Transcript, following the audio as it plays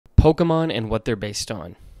Pokemon and what they're based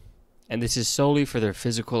on. And this is solely for their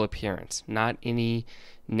physical appearance, not any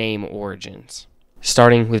name origins.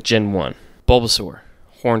 Starting with Gen 1. Bulbasaur,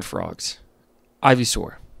 Horned Frogs.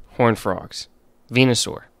 Ivysaur, Horned Frogs.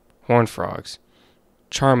 Venusaur, Horned Frogs.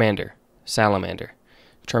 Charmander, Salamander.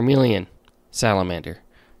 Charmeleon, Salamander.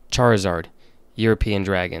 Charizard, European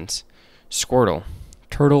Dragons. Squirtle,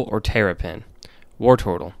 Turtle or Terrapin.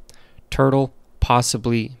 Wartortle, Turtle,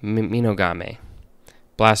 possibly Minogame.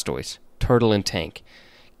 Blastoise, Turtle and Tank.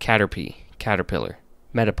 Caterpie, Caterpillar.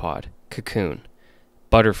 Metapod, Cocoon.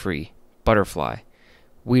 Butterfree, Butterfly.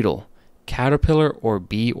 Weedle, Caterpillar or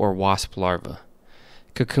bee or wasp larva.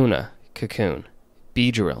 Kakuna, Cocoon.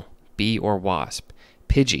 Beedrill, bee or wasp.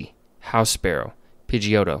 Pidgey, House Sparrow.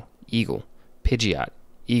 Pidgeotto, Eagle. Pidgeot,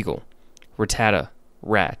 Eagle. Rattata,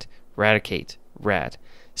 Rat. Raticate, Rat.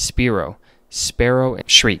 Spearow, Sparrow and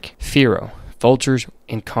Shriek. Fearow, Vultures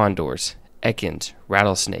and Condors. Ekans,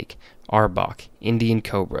 Rattlesnake. Arbok, Indian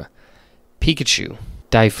Cobra. Pikachu,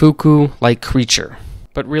 Daifuku-like creature,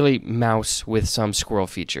 but really mouse with some squirrel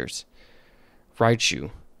features. Raichu,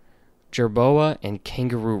 Jerboa and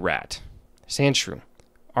Kangaroo Rat. Sandshrew,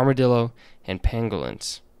 Armadillo and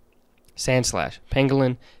Pangolins. Sandslash,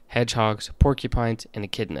 Pangolin, Hedgehogs, Porcupines, and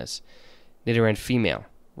Echidnas. Nidoran female,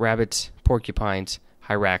 Rabbits, Porcupines,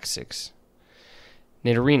 Hyraxix.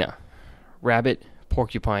 Nidorina, Rabbit,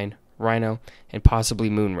 Porcupine, Rhino, and possibly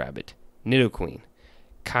Moon Rabbit. Nidoqueen,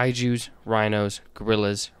 Kaijus, Rhinos,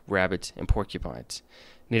 Gorillas, Rabbits, and Porcupines.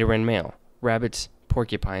 Nidoran male, Rabbits,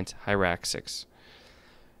 Porcupines, Hyraxix.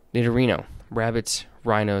 Nidorino, Rabbits,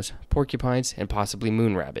 Rhinos, Porcupines, and possibly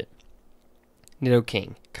Moon Rabbit.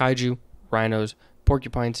 Nidoking, Kaiju, Rhinos,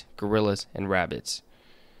 Porcupines, Gorillas, and Rabbits.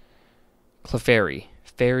 Clefairy,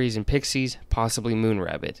 Fairies and Pixies, possibly Moon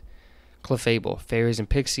Rabbit. Clefable, Fairies and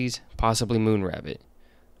Pixies, possibly Moon Rabbit.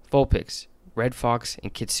 Vulpix, Red Fox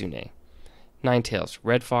and Kitsune. Ninetales,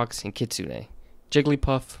 Red Fox and Kitsune.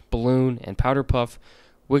 Jigglypuff, Balloon and Powderpuff.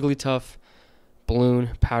 Wigglytuff,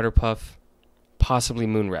 Balloon, Powderpuff, possibly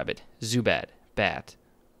Moon Rabbit. Zubat, Bat.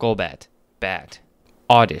 Golbat, Bat.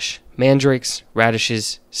 Oddish, Mandrakes,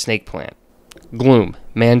 Radishes, Snake Plant. Gloom,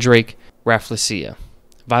 Mandrake, Rafflesia.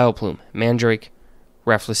 Vileplume, Mandrake,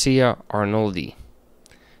 Rafflesia arnoldii.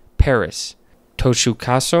 Paris,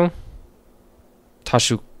 Toshukaso,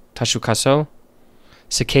 Tashukaso.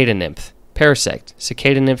 Cicada Nymph, Parasect,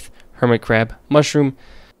 Cicada Nymph, Hermit Crab, Mushroom,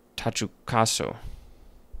 Tachukaso.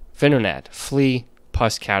 Venonat, Flea,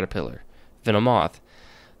 Pus Caterpillar. Venomoth,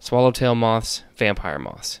 Swallowtail Moths, Vampire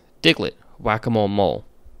Moths. Diglett, Whack-A-Mole Mole,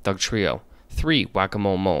 Dugtrio, 3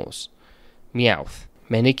 Whack-A-Mole Moles. Meowth,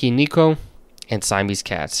 Maneki Nico, and Siamese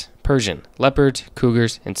Cats. Persian, Leopards,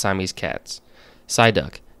 Cougars, and Siamese Cats.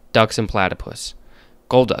 Psyduck, Ducks and Platypus.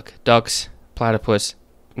 Golduck, Ducks, Platypus,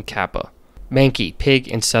 and Kappa. Mankey, Pig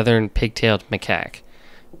and Southern Pig-tailed Macaque.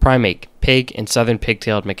 Primate, Pig and Southern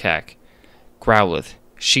Pig-tailed Macaque. Growlithe,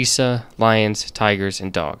 Shisa, Lions, Tigers,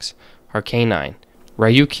 and Dogs. Arcanine,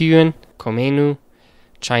 Ryukyuan, Komenu,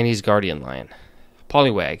 Chinese Guardian Lion.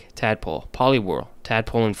 Poliwag, Tadpole. Poliwhirl,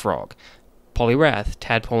 Tadpole and Frog. Poliwrath,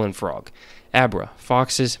 Tadpole and Frog. Abra,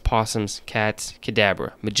 Foxes, Possums, Cats,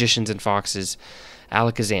 Kadabra, Magicians and Foxes.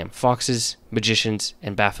 Alakazam, Foxes, Magicians,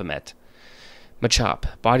 and Baphomet. Machop,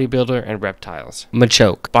 Bodybuilder and Reptiles.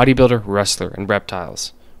 Machoke, Bodybuilder, Wrestler, and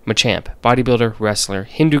Reptiles. Machamp, Bodybuilder, Wrestler,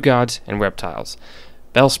 Hindu Gods, and Reptiles.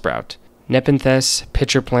 Bellsprout, Nepenthes,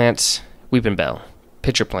 Pitcher Plants, Weepinbell,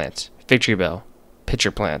 Pitcher Plants, Victory Bell,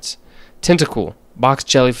 Pitcher Plants. Tentacool, Box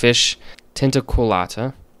Jellyfish,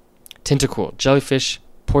 Tentaculata. Tentacool, Jellyfish,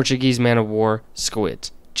 Portuguese Man of War,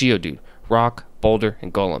 Squids. Geodude, Rock, Boulder,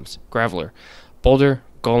 and Golems. Graveler, Boulder,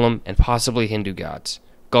 Golem, and possibly Hindu Gods.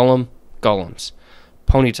 Golem, Golems.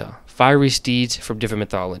 Ponyta, Fiery Steeds from different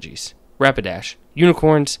mythologies. Rapidash,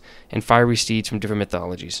 Unicorns, and Fiery Steeds from different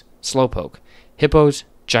mythologies. Slowpoke, Hippos,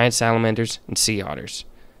 Giant Salamanders, and Sea Otters.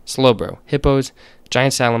 Slowbro, Hippos,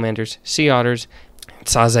 Giant Salamanders, Sea Otters, and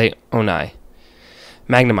Saze Onai.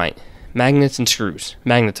 Magnemite, Magnets and Screws.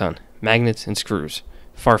 Magneton, Magnets and Screws.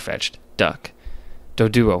 Farfetch'd, Duck.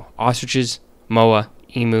 Doduo, Ostriches, Moa,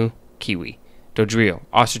 Emu, Kiwi. Dodrio,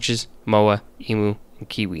 Ostriches, Moa, Emu, and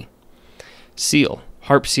Kiwi. Seal,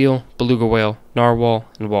 Harp Seal, Beluga Whale, Narwhal,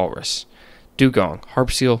 and Walrus. Dugong,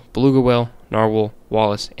 Harp Seal, Beluga Whale, Narwhal,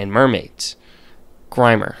 Walrus, and Mermaids.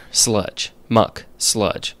 Grimer, Sludge. Muck,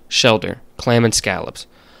 Sludge. Shelder, Clam and Scallops.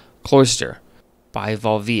 Cloyster,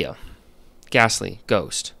 Bivalvia. Ghastly,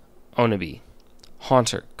 Ghost. Onabi.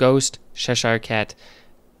 Haunter, Ghost. Cheshire Cat,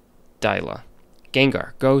 Dyla.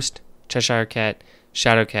 Gengar, Ghost. Cheshire Cat,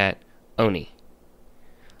 Shadow Cat, Oni.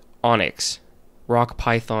 Onyx, Rock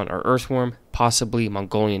Python or Earthworm, possibly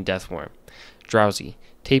Mongolian Deathworm. Drowsy,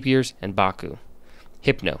 tapirs, and baku.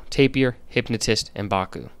 Hypno, tapir, hypnotist, and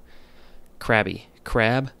baku. Crabby,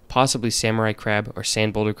 crab, possibly samurai crab or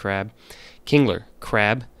sand boulder crab. Kingler,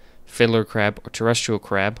 crab, fiddler crab or terrestrial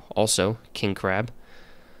crab, also king crab.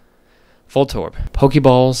 Voltorb,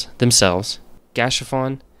 Pokeballs themselves,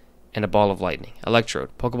 Gashapon, and a ball of lightning. Electrode,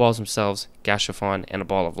 Pokeballs themselves, Gashapon, and a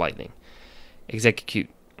ball of lightning. Execute,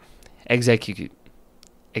 execute,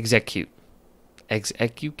 execute,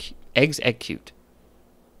 execute, execute,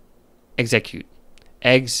 execute.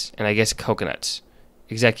 Eggs, and I guess coconuts.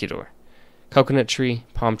 Executor, coconut tree,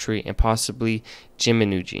 palm tree, and possibly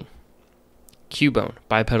Jiminuji. Cubone,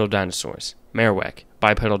 bipedal dinosaurs. Marowak,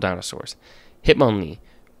 bipedal dinosaurs. Hitmonlee,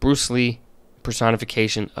 Bruce Lee,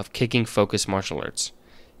 personification of kicking focused martial arts.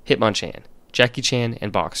 Hitmonchan, Jackie Chan,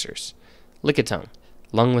 and boxers. Lickitung,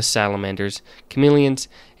 lungless salamanders, chameleons,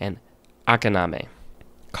 and Akaname.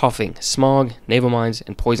 Coughing, smog, naval mines,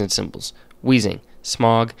 and poison symbols. Wheezing,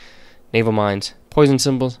 smog, naval mines, poison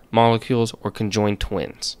symbols, molecules, or conjoined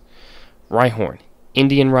twins. Rhyhorn,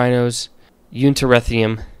 Indian rhinos,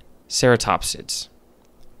 Euterethium, ceratopsids.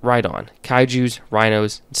 Rhydon, kaijus,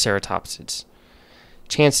 rhinos, and ceratopsids.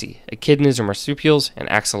 Chansey, echidnas or marsupials, and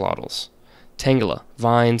axolotls. Tangela,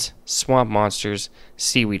 vines, swamp monsters,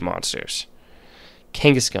 seaweed monsters.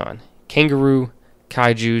 Kangaskhan, kangaroo,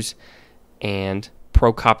 kaijus, and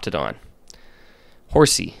Procoptodon.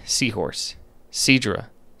 Horsey, seahorse. Seadra,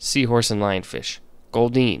 seahorse and lionfish.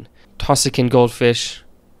 Goldine, Tosakin goldfish,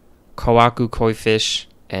 Kawaku koi fish,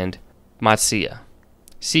 and Matsia.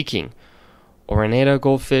 Sea King, Oronata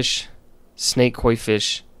goldfish, snake koi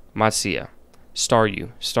fish, Matsia.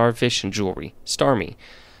 Staryu, starfish and jewelry. Starmie,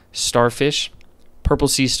 starfish, purple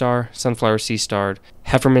sea star, sunflower sea star,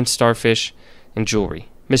 Hefferman starfish, and jewelry.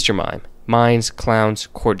 Mr. Mime, mines, clowns,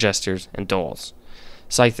 court jesters, and dolls.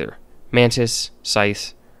 Scyther, mantis,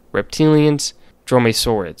 scythe, reptilians,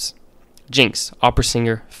 dromaeosaurids. Jinx, opera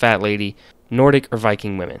singer, fat lady, Nordic or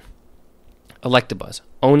Viking women. Electabuzz,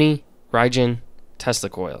 Oni, Raijin, Tesla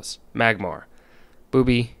coils. Magmar,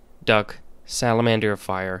 booby, duck, salamander of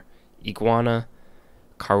fire, iguana,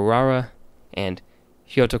 Karurara, and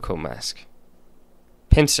Hyotoko mask.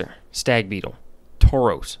 Pinsir, stag beetle.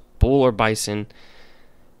 Tauros, bull or bison,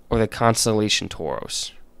 or the constellation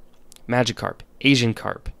Tauros. Magikarp, Asian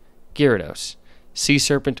carp. Gyarados, sea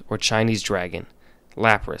serpent or Chinese dragon.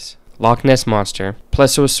 Lapras, Loch Ness monster.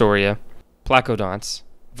 Plesiosauria, Placodonts,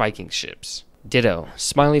 Viking ships. Ditto,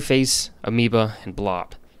 smiley face, amoeba, and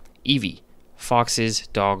blob. Eevee, foxes,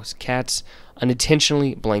 dogs, cats,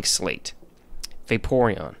 unintentionally blank slate.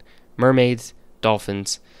 Vaporeon, mermaids,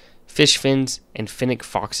 dolphins, fish fins, and finnick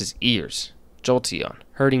fox's ears. Jolteon,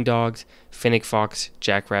 herding dogs, finnick fox,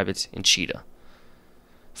 jackrabbits, and cheetah.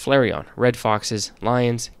 Flareon, red foxes,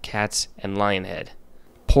 lions, cats, and lionhead.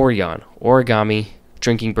 Porygon, origami,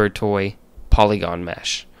 drinking bird toy, polygon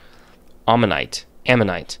mesh. Ammonite,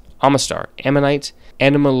 Amistar, Ammonite,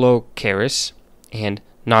 Anemalocaris, and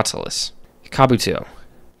Nautilus. Kabuto,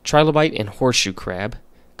 trilobite and horseshoe crab,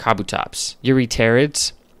 Kabutops.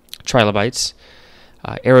 Eurypterids, trilobites,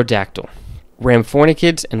 Aerodactyl.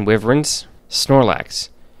 Rhamphorhynchids and wyverns, Snorlax.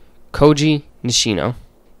 Koji Nishino,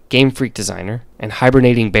 Game Freak designer, and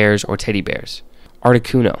hibernating bears or teddy bears.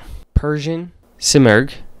 Articuno, Persian,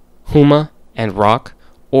 Simurgh, Huma, and Rock,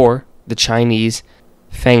 or the Chinese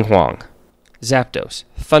Fanghuang. Zapdos,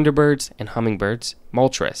 thunderbirds and hummingbirds.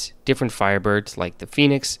 Moltres, different firebirds like the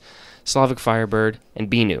phoenix, Slavic firebird,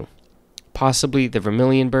 and Binu. Possibly the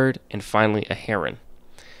vermilion bird, and finally a heron.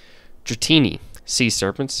 Dratini, sea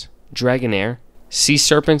serpents. Dragonair, sea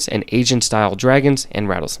serpents and Asian-style dragons and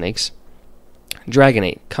rattlesnakes.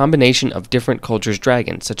 Dragonate, combination of different cultures'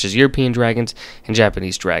 dragons, such as European dragons and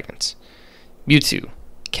Japanese dragons. Mewtwo,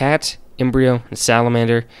 cat, embryo, and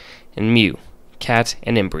salamander. And Mew, cat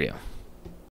and embryo.